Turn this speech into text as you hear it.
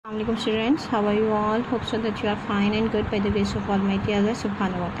Assalamualaikum students, how are you all? Hope so that you are fine and good by the grace of Almighty Allah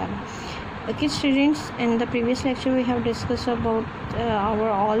subhanahu wa ta'ala. Okay students, in the previous lecture we have discussed about our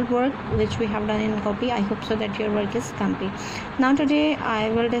all work which we have done in copy. I hope so that your work is complete. Now today I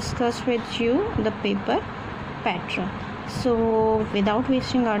will discuss with you the paper pattern. So without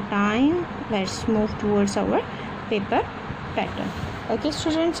wasting our time, let's move towards our paper pattern. Okay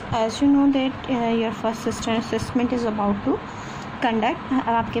students, as you know that your first assessment is about to conduct. अब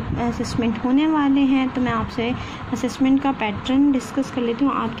आपके assessment होने वाले हैं तो मैं आपसे assessment का pattern discuss कर लेती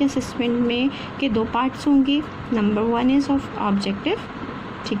हूँ. आपके असेसमेंट में के दो पार्ट्स होंगे. नंबर 1 इज़ ऑफ ऑब्जेक्टिव,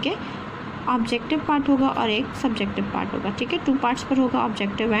 ठीक है. ऑब्जेक्टिव पार्ट होगा और एक सब्जेक्टिव पार्ट होगा, ठीक है. 2 पार्ट्स पर होगा,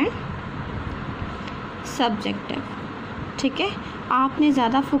 ऑब्जेक्टिव एंड सब्जेक्टिव, ठीक है. आपने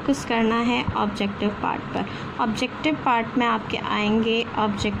ज़्यादा फोकस करना है ऑब्जेक्टिव पार्ट पर. ऑब्जेक्टिव पार्ट में आपके आएंगे,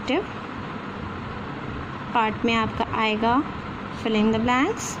 ऑब्जेक्टिव पार्ट में आपका आएगा फिल इन द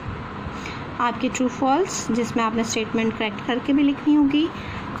ब्लैंक्स, आपके ट्रू फॉल्स जिसमें आपने स्टेटमेंट करेक्ट करके भी लिखनी होगी,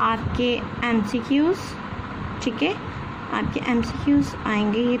 आपके एमसीक्यूज़, ठीक है. आपके एमसीक्यूज़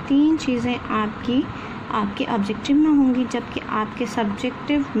आएंगे. ये 3 चीज़ें आपके ऑब्जेक्टिव में होंगी, जबकि आपके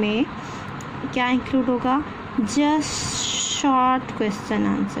सब्जेक्टिव में क्या इंक्लूड होगा? जस्ट शॉर्ट क्वेश्चन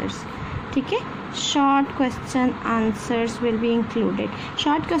आंसर्स, ठीक है. Short question answers will be included.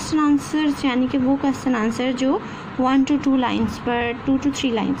 Short question answers यानी कि वो क्वेश्चन आंसर जो 1 to 2 लाइन्स पर, 2 to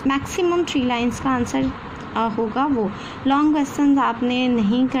 3 लाइन्स, मैक्सिमम 3 लाइन्स का आंसर होगा. वो लॉन्ग क्वेश्चन आपने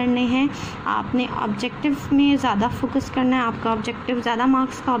नहीं करने हैं. आपने ऑब्जेक्टिव में ज़्यादा फोकस करना है. आपका ऑब्जेक्टिव ज़्यादा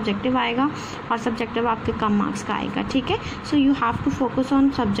मार्क्स का ऑब्जेक्टिव आएगा और सब्जेक्टिव आपके कम मार्क्स का आएगा, ठीक है. So you have to focus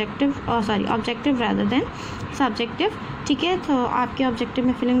on objective rather than subjective, ठीक है. तो आपके ऑब्जेक्टिव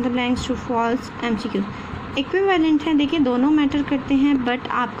में filling the blanks, true false, MCQ equivalent है. देखिए दोनों मैटर करते हैं, बट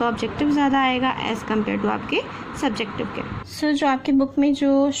आपका ऑब्जेक्टिव ज़्यादा आएगा एज़ कम्पेयर टू आपके सब्जेक्टिव के. सो जो आपकी बुक में जो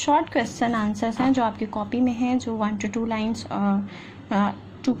शॉर्ट क्वेश्चन आंसर्स हैं, जो आपकी कॉपी में हैं, जो 1 to 2 लाइन्स और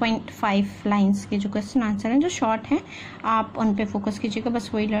 2.5 लाइन्स के जो क्वेश्चन आंसर हैं जो शॉर्ट हैं, आप उन पे फोकस कीजिएगा. बस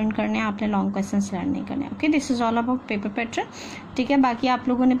वही लर्न करने हैं, आपने लॉन्ग क्वेश्चंस लर्न नहीं करने. Okay, this is all about paper pattern, ठीक है. बाकी आप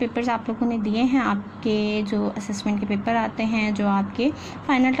लोगों ने पेपर्स आप लोगों ने दिए हैं. आपके जो असेसमेंट के पेपर आते हैं, जो आपके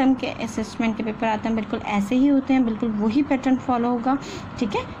फाइनल टर्म के असेसमेंट के पेपर आते हैं, बिल्कुल ऐसे ही होते हैं, बिल्कुल वही पैटर्न फॉलो होगा,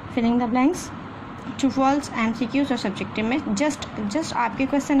 ठीक है. Filling the blanks, true false, MCQs और सब्जेक्टिव में जस्ट आपके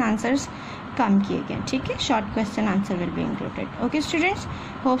क्वेश्चन आंसर्स कम किए गए, ठीक है. Short question answer will be included. Okay students,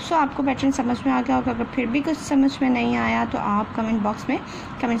 hope so आपको पैटर्न समझ में आ गया होगा. अगर फिर भी कुछ समझ में नहीं आया तो आप कमेंट बॉक्स में,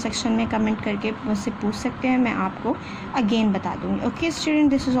 कमेंट सेक्शन में कमेंट करके मुझसे पूछ सकते हैं, मैं आपको अगेन बता दूँगी. Okay student,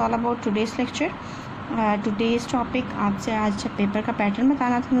 this is all about today's lecture. Today's topic आपसे आज पेपर का पैटर्न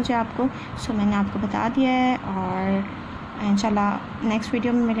बताना था मुझे आपको, सो मैंने आपको बता दिया है. और इंशाल्लाह नेक्स्ट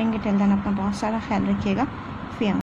वीडियो में मिलेंगे. टिल देन अपना बहुत सारा ख्याल रखिएगा. फिर